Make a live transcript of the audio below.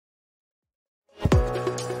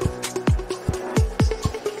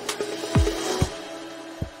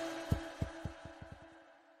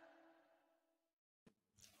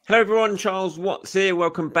Hello everyone, Charles Watts here.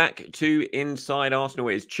 Welcome back to Inside Arsenal.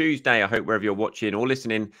 It is Tuesday. I hope wherever you're watching or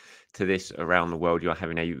listening to this around the world, you're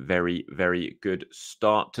having a very, very good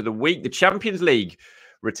start to the week. The Champions League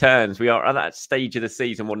returns. We are at that stage of the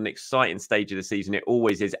season. What an exciting stage of the season it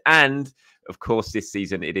always is. And of course, this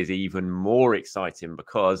season it is even more exciting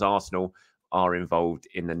because Arsenal are involved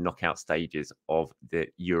in the knockout stages of the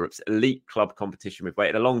Europe's elite club competition. We've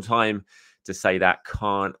waited a long time to say that.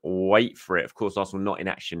 Can't wait for it. Of course, Arsenal not in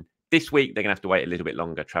action this week. They're going to have to wait a little bit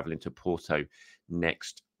longer, travelling to Porto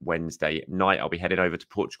next Wednesday night. I'll be heading over to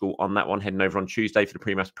Portugal on that one, heading over on Tuesday for the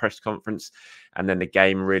pre-match press conference. And then the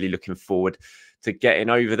game, really looking forward to getting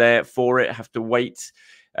over there for it. Have to wait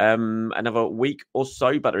another week or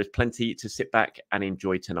so, but there is plenty to sit back and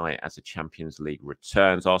enjoy tonight as the Champions League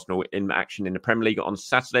returns. Arsenal in action in the Premier League on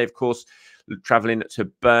Saturday, of course, travelling to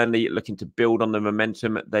Burnley, looking to build on the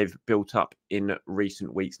momentum they've built up in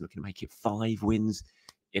recent weeks, looking to make it 5 wins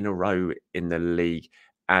in a row in the league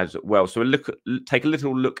as well. So take a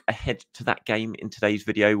little look ahead to that game in today's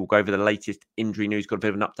video. We'll go over the latest injury news, got a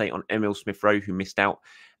bit of an update on Emile Smith Rowe, who missed out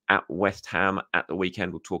at West Ham at the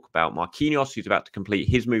weekend. We'll talk about Marquinhos, who's about to complete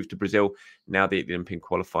his move to Brazil now the Olympian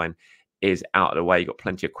qualifying is out of the way. Got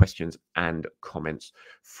plenty of questions and comments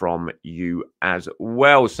from you as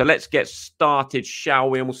well. So let's get started, shall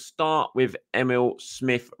we? And we'll start with Emile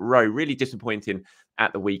Smith Rowe. Really disappointing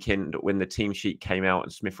at the weekend when the team sheet came out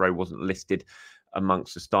and Smith Rowe wasn't listed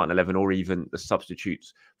amongst the starting 11 or even the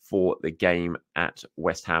substitutes for the game at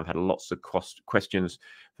West Ham. Had lots of questions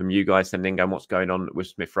from you guys sending in what's going on with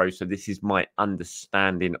Smith Rowe. So this is my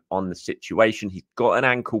understanding on the situation. He's got an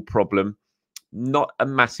ankle problem, not a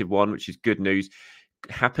massive one, which is good news.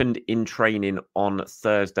 Happened in training on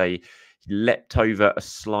Thursday. He leapt over a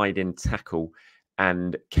sliding tackle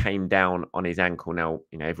and came down on his ankle. Now,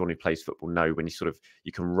 everyone who plays football know when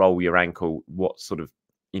you can roll your ankle, what sort of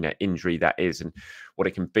injury that is and what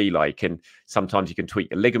it can be like. And sometimes you can tweak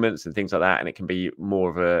the ligaments and things like that, and it can be more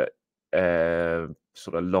of a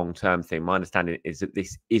sort of long-term thing. My understanding is that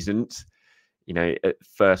this isn't, at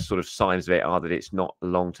first sort of signs of it are that it's not a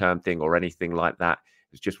long-term thing or anything like that.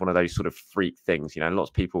 It's just one of those sort of freak things, lots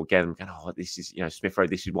of people again go, oh, this is, Smith Rowe,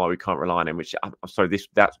 this is why we can't rely on him, which I'm sorry,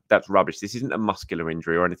 that's rubbish. This isn't a muscular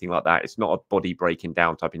injury or anything like that. It's not a body breaking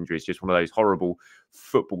down type injury. It's just one of those horrible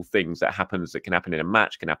football things that can happen in a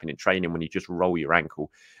match, can happen in training when you just roll your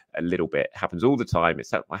ankle a little bit. It happens all the time.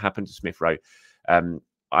 It's what happened to Smith Rowe.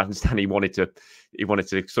 I understand he wanted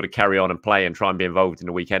to sort of carry on and play and try and be involved in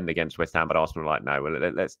the weekend against West Ham, but Arsenal were like, no,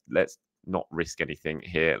 well, let's not risk anything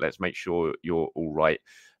here. Let's make sure you're all right.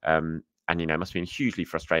 And it must have been hugely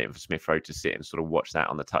frustrating for Smith Rowe to sit and sort of watch that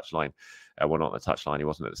on the touchline. Well, not on the touchline, he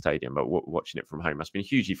wasn't at the stadium, but watching it from home must have been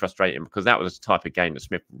hugely frustrating because that was the type of game that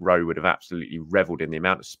Smith Rowe would have absolutely revelled in. The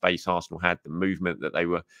amount of space Arsenal had, the movement that they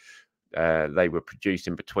were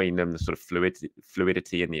producing between them, the sort of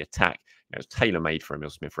fluidity in the attack. It was tailor-made for Emile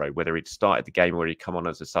Smith Rowe. Whether he'd started the game or he'd come on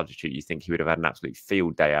as a substitute, you think he would have had an absolute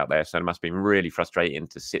field day out there. So it must have been really frustrating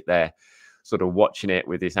to sit there sort of watching it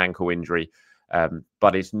with this ankle injury.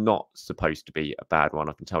 But it's not supposed to be a bad one.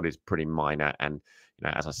 I've been told it's pretty minor. And,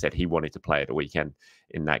 as I said, he wanted to play at the weekend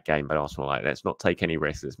in that game. But Arsenal were like, let's not take any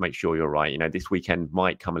risks. Let's make sure you're right. This weekend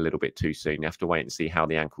might come a little bit too soon. You have to wait and see how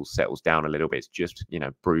the ankle settles down a little bit. It's just,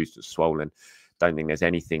 bruised and swollen. Don't think there's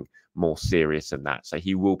anything more serious than that. So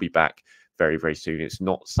he will be back very, very soon. It's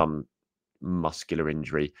not some muscular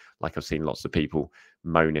injury like I've seen lots of people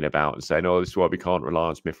moaning about and saying, oh, this is why we can't rely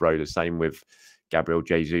on Smith Rowe. The same with Gabriel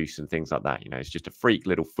Jesus and things like that. It's just a freak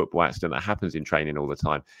little football accident that happens in training all the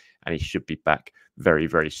time. And he should be back very,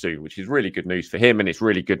 very soon, which is really good news for him. And it's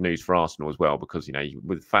really good news for Arsenal as well, because,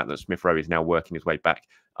 with the fact that Smith Rowe is now working his way back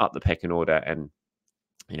up the pecking order and,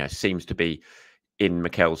 seems to be in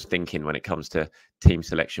Mikel's thinking when it comes to team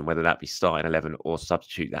selection, whether that be starting 11 or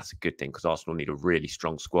substitute, that's a good thing because Arsenal need a really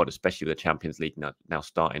strong squad, especially with the Champions League now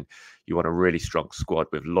starting. You want a really strong squad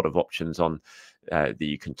with a lot of options on that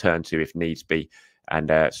you can turn to if needs be.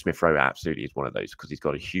 And Smith Rowe absolutely is one of those because he's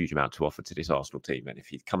got a huge amount to offer to this Arsenal team. And if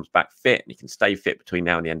he comes back fit and he can stay fit between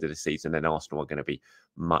now and the end of the season, then Arsenal are going to be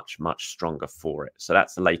much, much stronger for it. So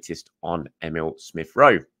that's the latest on Emile Smith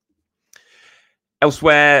Rowe.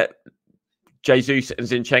 Elsewhere, Jesus and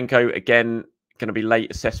Zinchenko, again, going to be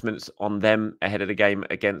late assessments on them ahead of the game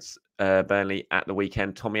against Burnley at the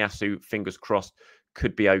weekend. Tomiyasu, fingers crossed,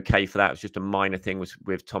 could be okay for that. It was just a minor thing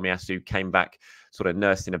with Tomiyasu, came back sort of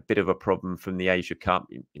nursing a bit of a problem from the Asia Cup.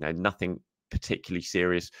 Nothing particularly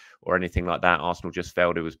serious or anything like that. Arsenal just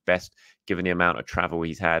felt it was best, given the amount of travel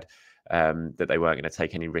he's had, that they weren't going to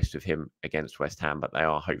take any risks with him against West Ham, but they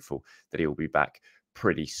are hopeful that he will be back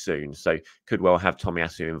pretty soon. So could well have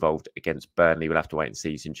Tomiyasu involved against Burnley. We'll have to wait and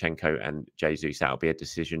see. Zinchenko and Jesus, that'll be a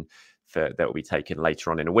decision that will be taken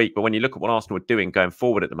later on in a week. But when you look at what Arsenal are doing going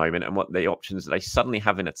forward at the moment and what the options that they suddenly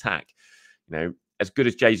have in attack, as good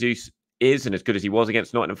as Jesus is and as good as he was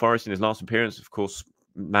against Nottingham Forest in his last appearance, of course,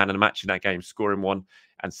 man of the match in that game, scoring one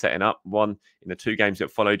and setting up one. In the 2 games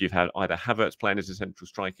that followed, you've had either Havertz playing as a central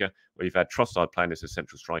striker or you've had Trossard playing as a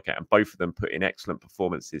central striker, and both of them put in excellent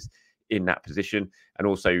performances in that position. And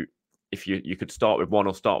also, if you could start with one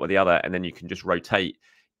or start with the other, and then you can just rotate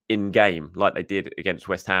in game like they did against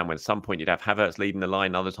West Ham, when at some point you'd have Havertz leading the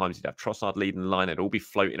line, other times you'd have Trossard leading the line. It'd all be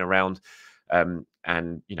floating around and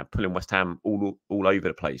pulling West Ham all over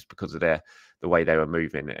the place because of the way they were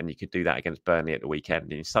moving. And you could do that against Burnley at the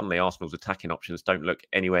weekend, and suddenly Arsenal's attacking options don't look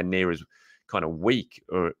anywhere near as kind of weak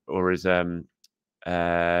or as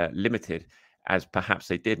limited as perhaps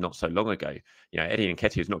they did not so long ago. Eddie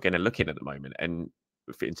Nketiah is not getting a look in at the moment, and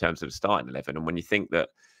in terms of the starting 11. And when you think that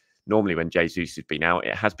normally when Jesus has been out,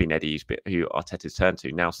 it has been Eddie who Arteta's turned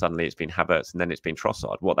to. Now suddenly it's been Havertz and then it's been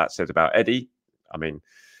Trossard. What that says about Eddie, I mean,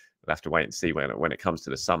 we'll have to wait and see when it comes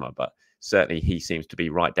to the summer. But certainly he seems to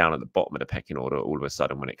be right down at the bottom of the pecking order all of a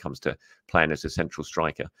sudden when it comes to playing as a central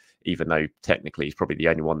striker, even though technically he's probably the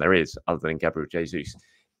only one there is other than Gabriel Jesus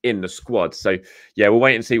in the squad. So, yeah, we'll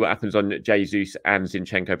wait and see what happens on Jesus and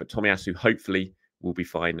Zinchenko. But Tomiyasu hopefully will be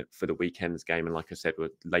fine for the weekend's game. And like I said, a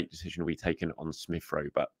late decision will be taken on Smith Rowe,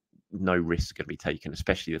 but no risk going to be taken,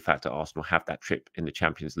 especially the fact that Arsenal have that trip in the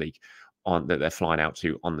Champions League that they're flying out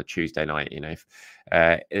to on the Tuesday night. If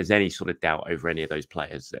there's any sort of doubt over any of those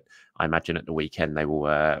players, that I imagine at the weekend they will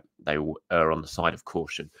err on the side of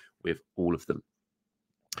caution with all of them.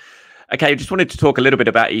 Okay, I just wanted to talk a little bit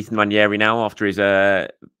about Ethan Nwaneri now after his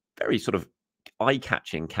very sort of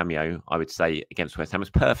eye-catching cameo, I would say, against West Ham. It was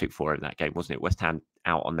perfect for him in that game, wasn't it? West Ham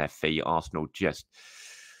out on their feet, Arsenal just,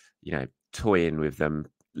 toying with them,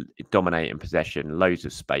 dominating possession, loads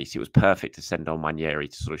of space. It was perfect to send on Nwaneri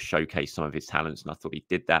to sort of showcase some of his talents, and I thought he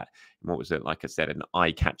did that in what was, like I said, an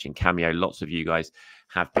eye-catching cameo. Lots of you guys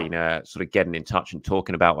have been sort of getting in touch and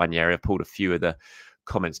talking about Nwaneri. I've pulled a few of the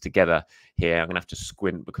comments together here. I'm going to have to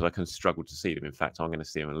squint because I can struggle to see them. In fact, I'm going to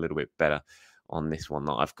see them a little bit better on this one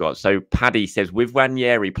that I've got. So Paddy says, with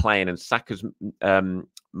Nwaneri playing and Saka's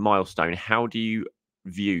milestone, how do you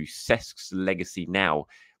view Cesk's legacy now?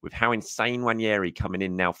 With how insane Nwaneri coming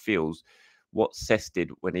in now feels, what Cesc did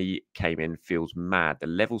when he came in feels mad. The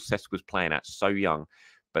level Cesc was playing at, so young,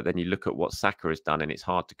 but then you look at what Saka has done and it's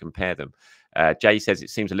hard to compare them. Jay says, it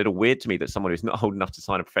seems a little weird to me that someone who's not old enough to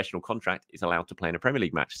sign a professional contract is allowed to play in a Premier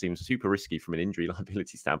League match. Seems super risky from an injury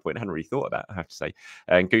liability standpoint. I hadn't really thought of that, I have to say.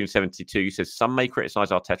 And Goon72 says, some may criticise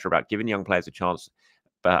Arteta about giving young players a chance,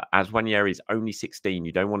 but as Nwaneri is only 16,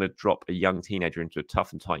 you don't want to drop a young teenager into a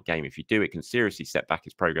tough and tight game. If you do, it can seriously set back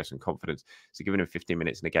his progress and confidence. So giving him 15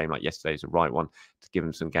 minutes in a game like yesterday is the right one to give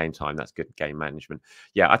him some game time. That's good game management.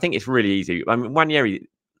 Yeah, I think it's really easy. I mean, Nwaneri,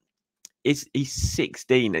 he's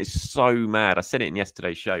 16. It's so mad. I said it in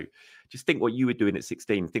yesterday's show. Just think what you were doing at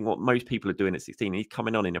 16. Think what most people are doing at 16. He's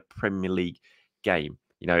coming on in a Premier League game.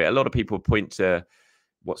 A lot of people point to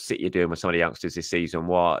what City are doing with some of the youngsters this season,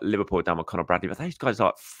 what Liverpool have done with Conor Bradley. But those guys are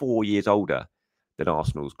like 4 years older than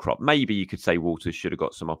Arsenal's crop. Maybe you could say Walters should have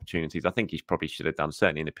got some opportunities. I think he probably should have done,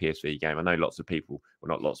 certainly in the PSV game. I know lots of people, well,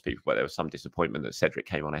 not lots of people, but there was some disappointment that Cedric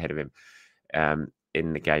came on ahead of him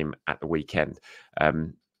in the game at the weekend.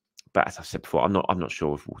 But as I said before, I'm not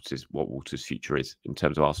sure if what Walters' future is in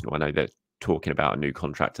terms of Arsenal. I know they're talking about a new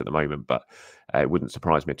contract at the moment, but it wouldn't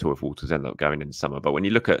surprise me at all if Walters ended up going in the summer. But when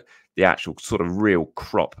you look at the actual sort of real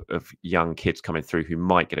crop of young kids coming through who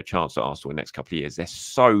might get a chance at Arsenal in the next couple of years, they're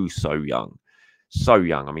so young. So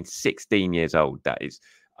young. I mean, 16 years old. That is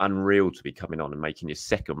unreal to be coming on and making your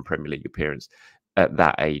second Premier League appearance at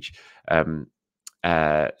that age. So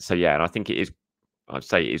yeah, and I think I'd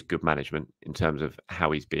say it is good management in terms of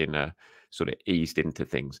how he's being sort of eased into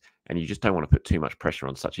things. And you just don't want to put too much pressure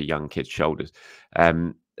on such a young kid's shoulders.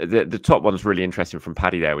 The top one's really interesting from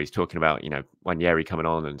Paddy there, where he's talking about, Nwaneri coming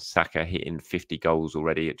on and Saka hitting 50 goals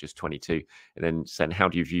already at just 22. And then saying, how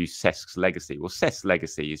do you view Cesk's legacy? Well, Cesk's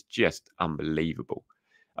legacy is just unbelievable.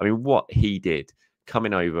 I mean, what he did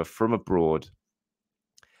coming over from abroad,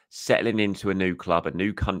 settling into a new club, a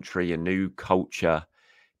new country, a new culture,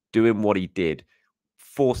 doing what he did,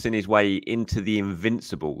 forcing his way into the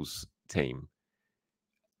Invincibles team.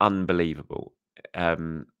 Unbelievable.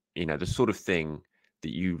 The sort of thing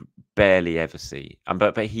that you barely ever see.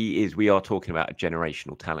 But we are talking about a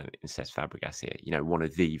generational talent in Cesc Fabregas here, one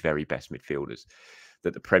of the very best midfielders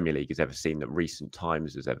that the Premier League has ever seen, that recent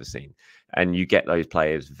times has ever seen. And you get those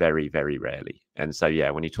players very, very rarely. And so, yeah,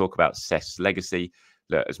 when you talk about Cess's legacy,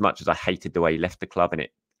 look, as much as I hated the way he left the club, and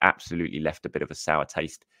it absolutely left a bit of a sour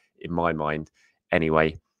taste in my mind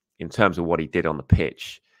anyway, in terms of what he did on the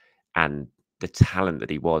pitch and the talent that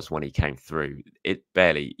he was when he came through, it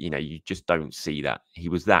barely, you just don't see that. He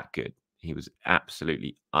was that good. He was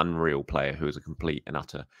absolutely unreal player who was a complete and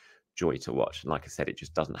utter joy to watch. And like I said, it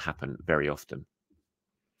just doesn't happen very often.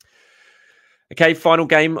 Okay, final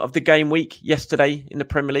game of the game week yesterday in the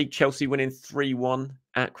Premier League. Chelsea winning 3-1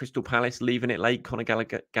 at Crystal Palace, leaving it late. Conor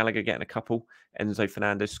Gallagher getting a couple. Enzo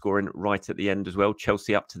Fernandez scoring right at the end as well.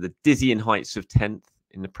 Chelsea up to the dizzying heights of 10th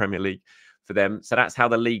in the Premier League for them. So that's how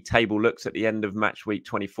the league table looks at the end of match week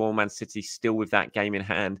 24. Man City still with that game in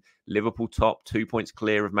hand. Liverpool top, 2 points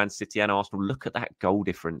clear of Man City and Arsenal. Look at that goal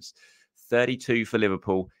difference. 32 for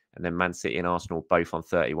Liverpool, and then Man City and Arsenal both on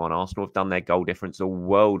 31. Arsenal have done their goal difference a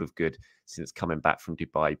world of good since coming back from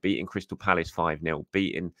Dubai, beating Crystal Palace 5-0,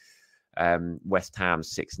 beating West Ham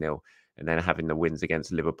 6-0, and then having the wins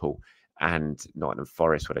against Liverpool and Nottingham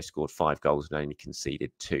Forest, where they scored 5 goals and only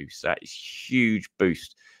conceded 2. So that is huge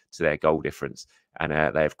boost to their goal difference. And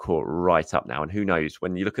they have caught right up now. And who knows,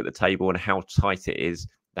 when you look at the table and how tight it is,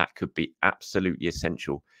 that could be absolutely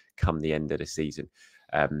essential come the end of the season.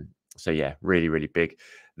 So yeah, really, really big.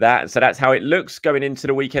 So that's how it looks going into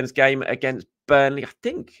the weekend's game against Burnley. I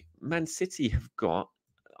think Man City have got,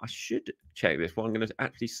 I should check this one. I'm going to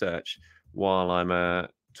actually search while I'm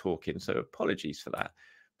talking. So apologies for that.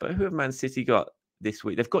 But who have Man City got this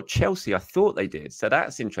week? They've got Chelsea. I thought they did. So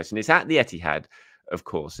that's interesting. It's at the Etihad, of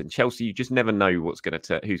course. And Chelsea, you just never know who's going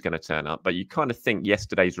to turn up. But you kind of think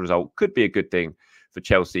yesterday's result could be a good thing for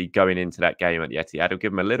Chelsea going into that game at the Etihad. It'll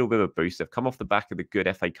give them a little bit of a boost. They've come off the back of the good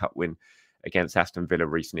FA Cup win against Aston Villa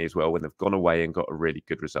recently as well, when they've gone away and got a really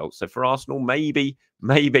good result. So for Arsenal, maybe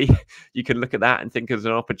you can look at that and think there's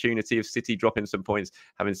an opportunity of City dropping some points.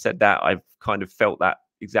 Having said that, I've kind of felt that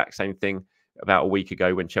exact same thing about a week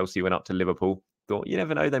ago when Chelsea went up to Liverpool. Thought, you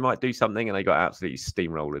never know, they might do something, and they got absolutely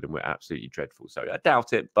steamrolled and were absolutely dreadful. So I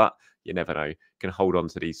doubt it, but you never know. You can hold on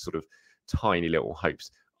to these sort of tiny little hopes,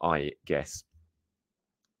 I guess.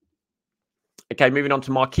 Okay, moving on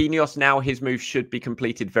to Marquinhos now. His move should be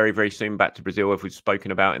completed very, very soon back to Brazil, as we've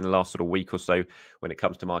spoken about in the last sort of week or so when it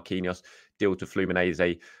comes to Marquinhos. Deal to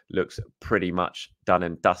Fluminense looks pretty much done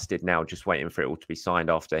and dusted now, just waiting for it all to be signed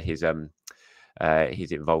after his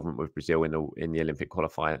involvement with Brazil in the Olympic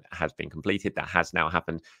qualifier has been completed. That has now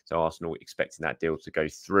happened. So Arsenal expecting that deal to go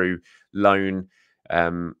through. Loan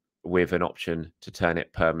with an option to turn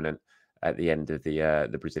it permanent at the end of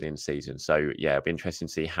the Brazilian season. So yeah, it'll be interesting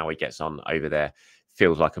to see how he gets on over there.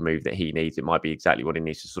 Feels like a move that he needs. It might be exactly what he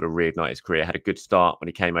needs to sort of reignite his career. Had a good start when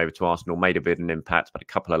he came over to Arsenal, made a bit of an impact, but a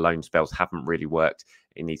couple of loan spells haven't really worked.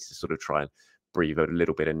 He needs to sort of try and breathe a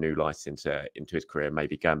little bit of new life into his career.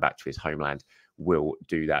 Maybe going back to his homeland will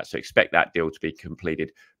do that. So expect that deal to be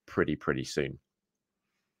completed pretty soon.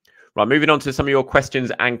 Right, moving on to some of your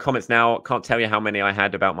questions and comments now. Can't tell you how many I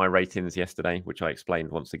had about my ratings yesterday, which I explained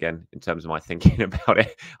once again in terms of my thinking about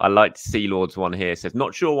it. I liked Sea Lord's one here. Says,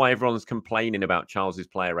 not sure why everyone's complaining about Charles's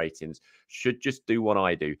player ratings. Should just do what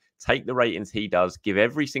I do. Take the ratings he does, give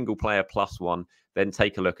every single player +1, then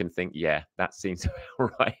take a look and think, yeah, that seems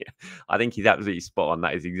right. I think he's absolutely spot on.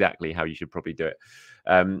 That is exactly how you should probably do it.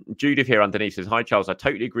 Judith here underneath says, hi, Charles. I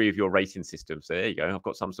totally agree with your rating system. So there you go. I've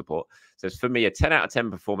got some support. Says, for me, a 10 out of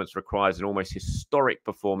 10 performance requires an almost historic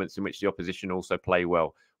performance in which the opposition also play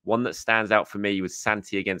well. One that stands out for me was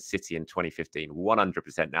Santi against City in 2015,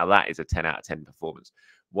 100%. Now, that is a 10 out of 10 performance.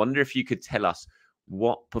 Wonder if you could tell us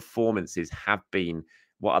what other performances have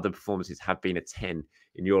been a 10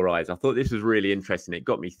 in your eyes. I thought this was really interesting. It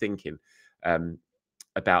got me thinking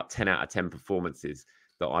about 10 out of 10 performances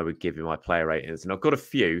that I would give in my player ratings. And I've got a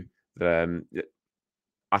few that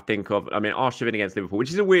I think of. I mean, Arshavin against Liverpool,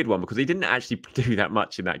 which is a weird one because he didn't actually do that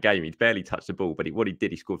much in that game. He barely touched the ball, but what he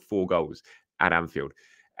did, he scored 4 goals at Anfield.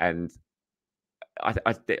 And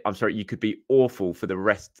I'm sorry, you could be awful for the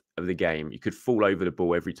rest of the game. You could fall over the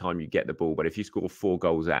ball every time you get the ball. But if you score 4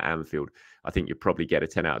 goals at Anfield, I think you'd probably get a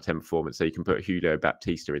 10 out of 10 performance. So you can put Julio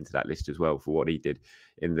Baptista into that list as well for what he did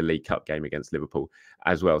in the League Cup game against Liverpool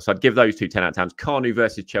as well. So I'd give those 2 10 out of 10s. Kanu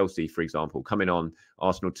versus Chelsea, for example, coming on,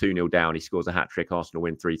 Arsenal 2-0 down. He scores a hat-trick. Arsenal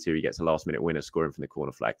win 3-2. He gets a last-minute winner scoring from the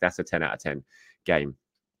corner flag. That's a 10 out of 10 game.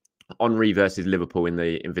 Henry versus Liverpool in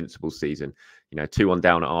the Invincibles season. 2-1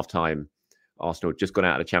 down at half-time Arsenal just gone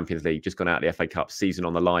out of the Champions League, just gone out of the FA Cup, season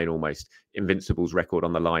on the line almost. Invincible's record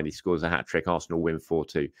on the line. He scores a hat-trick. Arsenal win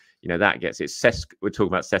 4-2. You know, that gets it. Cesc, we're talking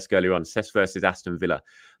about Cesc earlier on. Cesc versus Aston Villa.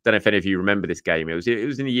 Don't know if any of you remember this game. It was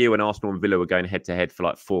in a year when Arsenal and Villa were going head-to-head for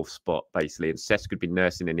like 4th spot, basically. And Cesc had been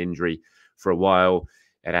nursing an injury for a while.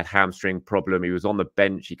 It had hamstring problem. He was on the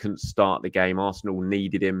bench. He couldn't start the game. Arsenal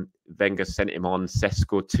needed him. Wenger sent him on. Cesc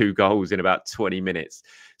scored 2 goals in about 20 minutes.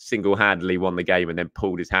 Single-handedly won the game and then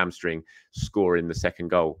pulled his hamstring, scoring the 2nd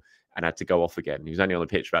goal and had to go off again. He was only on the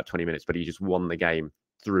pitch for about 20 minutes, but he just won the game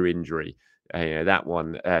through injury. That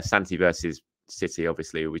one, Santi versus City,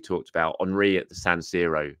 obviously, we talked about. Henry at the San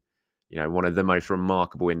Siro. You know, one of the most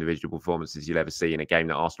remarkable individual performances you'll ever see in a game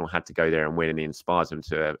that Arsenal had to go there and win, and he inspires them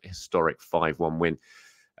to a historic 5-1 win.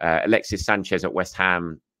 Alexis Sanchez at West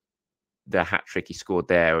Ham, the hat-trick he scored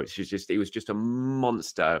there, it was just a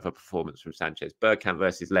monster of a performance from Sanchez. Bergkamp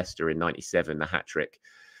versus Leicester in 97, the hat-trick.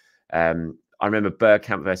 I remember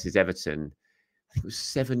Bergkamp versus Everton, I think it was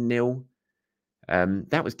 7-0.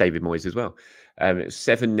 That was David Moyes as well. It was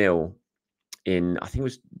 7-0 in, I think it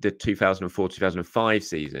was the 2004-2005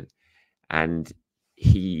 season. And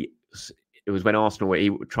it was when Arsenal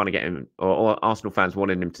were trying to get him, or Arsenal fans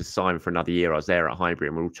wanted him to sign for another year. I was there at Highbury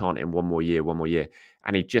and we were all chanting one more year.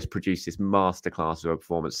 And he just produced this masterclass of a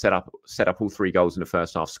performance, set up all 3 goals in the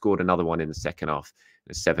first half, scored another one in the second half,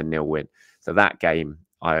 a 7-0 win. So that game,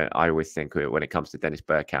 I always think when it comes to Dennis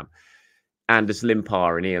Bergkamp. Anders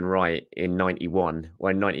Limpar and Ian Wright in 91,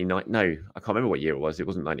 or in 99, no, I can't remember what year it was. It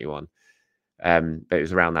wasn't 91. But it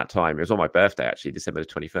was around that time. It was on my birthday, actually, December the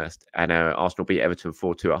 21st. And Arsenal beat Everton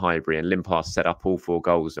 4-2 at Highbury, and Limpar set up all 4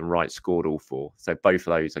 goals and Wright scored all 4. So both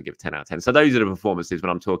of those I give 10 out of 10. So those are the performances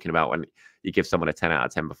when I'm talking about when you give someone a 10 out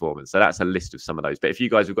of 10 performance. So that's a list of some of those. But if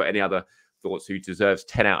you guys have got any other thoughts who deserves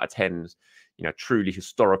 10 out of 10s, you know, truly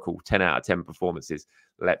historical 10 out of 10 performances,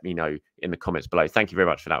 let me know in the comments below. Thank you very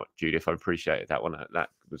much for that, Judith. I appreciate that one. That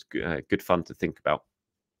was good fun to think about.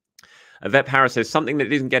 Vet Para says, something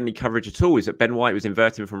that didn't get any coverage at all is that Ben White was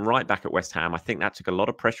inverting from right back at West Ham. I think that took a lot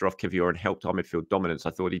of pressure off Kiwior and helped our midfield dominance.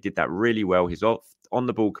 I thought he did that really well. His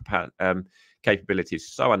on-the-ball capability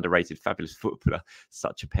is so underrated. Fabulous footballer.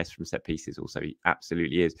 Such a pest from set pieces. Also, he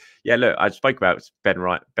absolutely is. Yeah, look, I spoke about Ben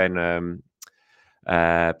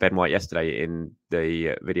White yesterday in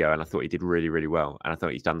the video, and I thought he did really, really well. And I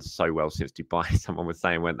thought he's done so well since Dubai. Someone was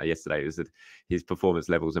saying, weren't they, yesterday, is that his performance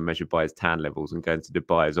levels are measured by his tan levels, and going to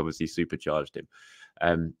Dubai has obviously supercharged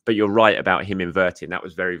him. But you're right about him inverting. That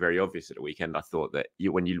was very, very obvious at the weekend. I thought that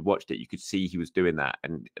when you watched it, you could see he was doing that,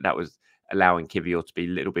 and that was allowing Kiwior to be a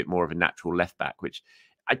little bit more of a natural left back, which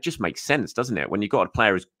it just makes sense, doesn't it? When you've got a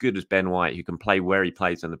player as good as Ben White, who can play where he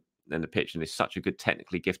plays on the pitch and is such a good,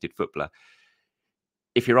 technically gifted footballer.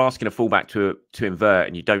 If you're asking a fullback to invert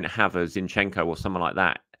and you don't have a Zinchenko or someone like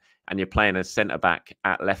that, and you're playing a centre back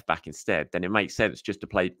at left back instead, then it makes sense just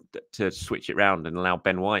to switch it around and allow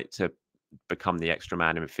Ben White to become the extra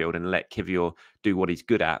man in midfield and let Kiwior do what he's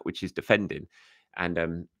good at, which is defending.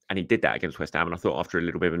 And he did that against West Ham. And I thought after a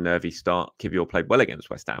little bit of a nervy start, Kiwior played well against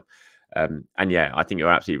West Ham. And yeah, I think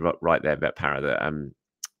you're absolutely right there, Vet Para,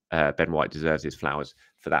 that Ben White deserves his flowers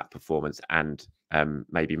for that performance, and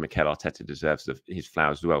maybe Mikel Arteta deserves his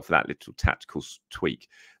flowers as well for that little tactical tweak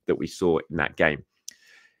that we saw in that game.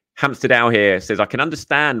 Hampstead Owl here says, I can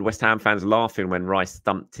understand West Ham fans laughing when Rice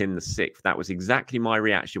thumped in the 6th. That was exactly my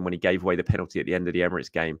reaction when he gave away the penalty at the end of the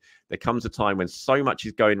Emirates game. There comes a time when so much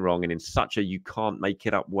is going wrong and in such a you can't make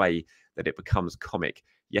it up way that it becomes comic.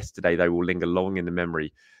 Yesterday, they will linger long in the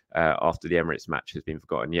memory after the Emirates match has been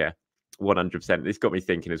forgotten. Yeah. 100%. This got me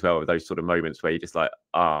thinking as well of those sort of moments where you're just like,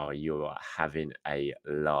 oh, you are having a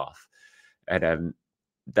laugh. And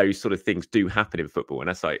those sort of things do happen in football. And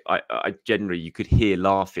that's like, I generally, you could hear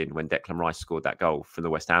laughing when Declan Rice scored that goal from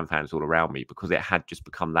the West Ham fans all around me, because it had just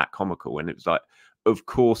become that comical. And it was like, of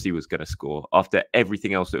course he was going to score. After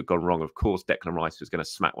everything else that had gone wrong, of course Declan Rice was going to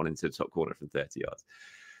smack one into the top corner from 30 yards.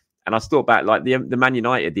 And I thought back, like the Man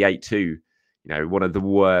United, the 8-2, you know, one of the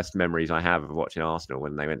worst memories I have of watching Arsenal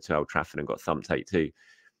when they went to Old Trafford and got thumped 8-2.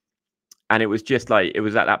 And it was just like, it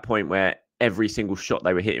was at that point where every single shot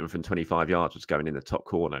they were hitting from 25 yards was going in the top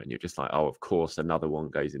corner. And you're just like, oh, of course, another one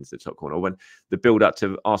goes into the top corner. When the build-up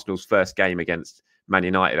to Arsenal's first game against Man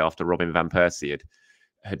United after Robin van Persie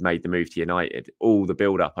had made the move to United, all the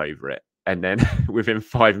build-up over it. And then within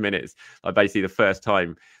 5 minutes, like basically the first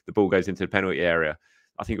time the ball goes into the penalty area,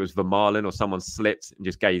 I think it was Vermaelen or someone slipped and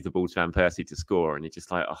just gave the ball to Van Persie to score. And you're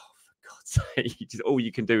just like, oh, for God's sake. All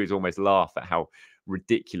you can do is almost laugh at how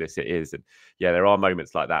ridiculous it is. And yeah, there are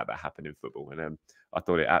moments like that happen in football. And I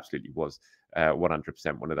thought it absolutely was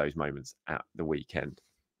 100% one of those moments at the weekend.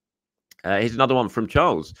 Here's another one from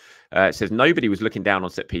Charles. It says, nobody was looking down on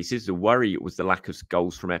set pieces. The worry was the lack of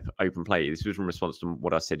goals from open play. This was in response to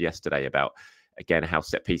what I said yesterday about, again, how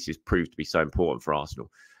set pieces proved to be so important for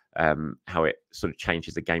Arsenal. How it sort of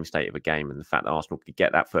changes the game state of a game, and the fact that Arsenal could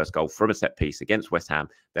get that first goal from a set piece against West Ham,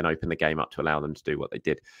 then open the game up to allow them to do what they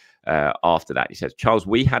did after that. He says, Charles,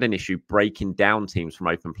 we had an issue breaking down teams from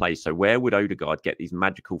open play. So where would Odegaard get these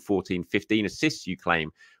magical 14, 15 assists you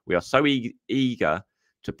claim? We are so eager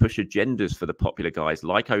to push agendas for the popular guys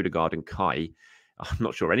like Odegaard and Kai. I'm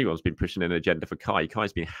not sure anyone's been pushing an agenda for Kai.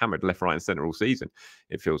 Kai's been hammered left, right and centre all season,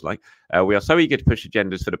 it feels like. We are so eager to push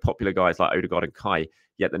agendas for the popular guys like Odegaard and Kai,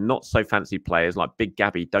 yet the not-so-fancy players like Big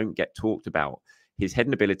Gabby don't get talked about. His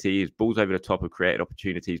heading ability, his balls over the top have created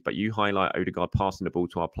opportunities, but you highlight Odegaard passing the ball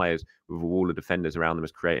to our players with a wall of defenders around them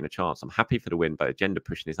as creating a chance. I'm happy for the win, but agenda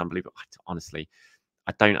pushing is unbelievable. Honestly,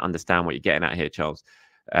 I don't understand what you're getting at here, Charles.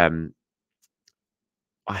 I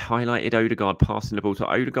highlighted Odegaard passing the ball to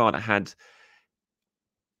Odegaard.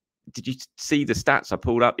 Did you see the stats I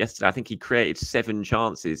pulled up yesterday? I think he created 7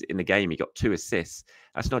 chances in the game. He got 2 assists.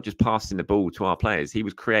 That's not just passing the ball to our players. He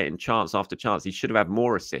was creating chance after chance. He should have had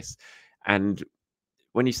more assists. And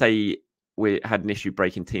when you say we had an issue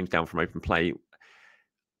breaking teams down from open play,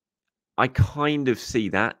 I kind of see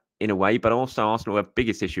that in a way, but also Arsenal, their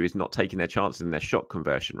biggest issue is not taking their chances in their shot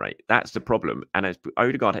conversion rate. That's the problem. And as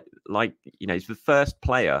Odegaard, like, he's the first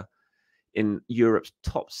player in Europe's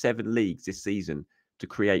top 7 leagues this season to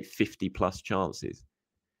create 50+ chances.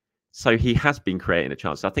 So he has been creating a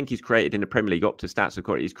chance. I think he's created in the Premier League, up to stats of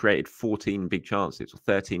course, he's created 14 big chances or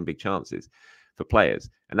 13 big chances for players.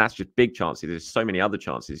 And that's just big chances. There's so many other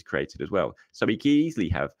chances he's created as well. So he can easily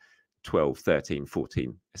have 12, 13,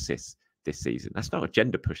 14 assists this season. That's not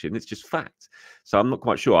agenda pushing. It's just fact. So I'm not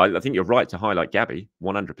quite sure. I think you're right to highlight Gabby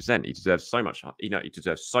 100%. He deserves so much, he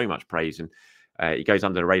deserves so much praise. And he goes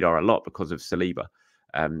under the radar a lot because of Saliba.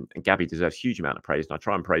 And Gabby deserves a huge amount of praise, and I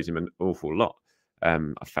try and praise him an awful lot.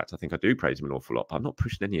 In fact, I think I do praise him an awful lot, but I'm not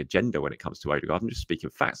pushing any agenda when it comes to Odegaard. I'm just speaking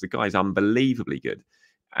facts. The guy's unbelievably good,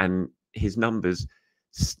 and his numbers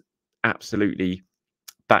absolutely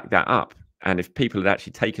back that up. And if people had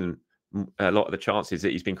actually taken a lot of the chances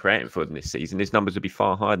that he's been creating for them this season, his numbers would be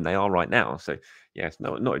far higher than they are right now. So, yeah, it's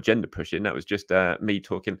not agenda pushing. That was just me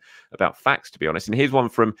talking about facts, to be honest. And here's one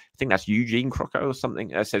from, I think that's Eugene Croco or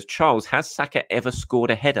something. It says, Charles, has Saka ever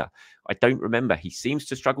scored a header? I don't remember. He seems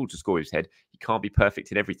to struggle to score his head. He can't be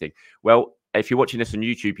perfect in everything. Well, if you're watching this on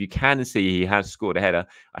YouTube, you can see he has scored a header.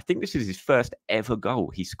 I think this is his first ever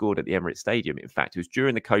goal he scored at the Emirates Stadium. In fact, it was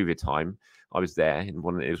during the COVID time. I was there. It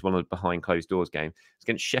was one of the behind closed doors games. It was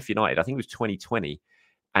against Sheffield United. I think it was 2020.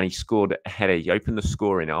 And he scored a header. He opened the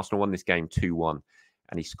scoring. Arsenal won this game 2-1.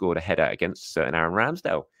 And he scored a header against certain Aaron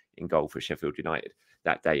Ramsdale in goal for Sheffield United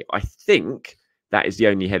that day. I think that is the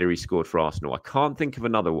only header he scored for Arsenal. I can't think of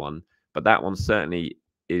another one, but that one certainly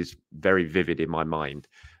is very vivid in my mind.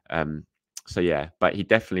 So, yeah, but he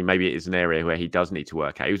definitely, maybe it is an area where he does need to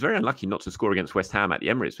work out. He was very unlucky not to score against West Ham at the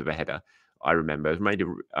Emirates with a header, I remember. I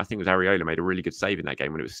think it was Areola made a really good save in that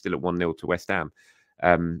game when it was still at 1-0 to West Ham.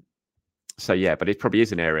 So, yeah, but it probably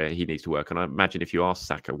is an area he needs to work on. I imagine if you ask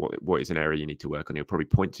Saka what is an area you need to work on, he'll probably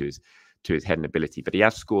point to his heading ability. But he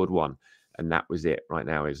has scored one, and that was it right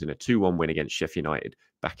now. He was in a 2-1 win against Sheffield United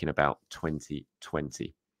back in about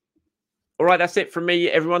 2020. All right, that's it from me,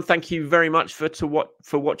 everyone. Thank you very much for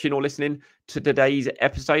watching or listening to today's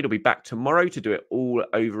episode. I'll be back tomorrow to do it all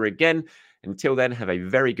over again. Until then, have a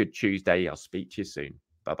very good Tuesday. I'll speak to you soon.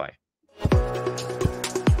 Bye-bye.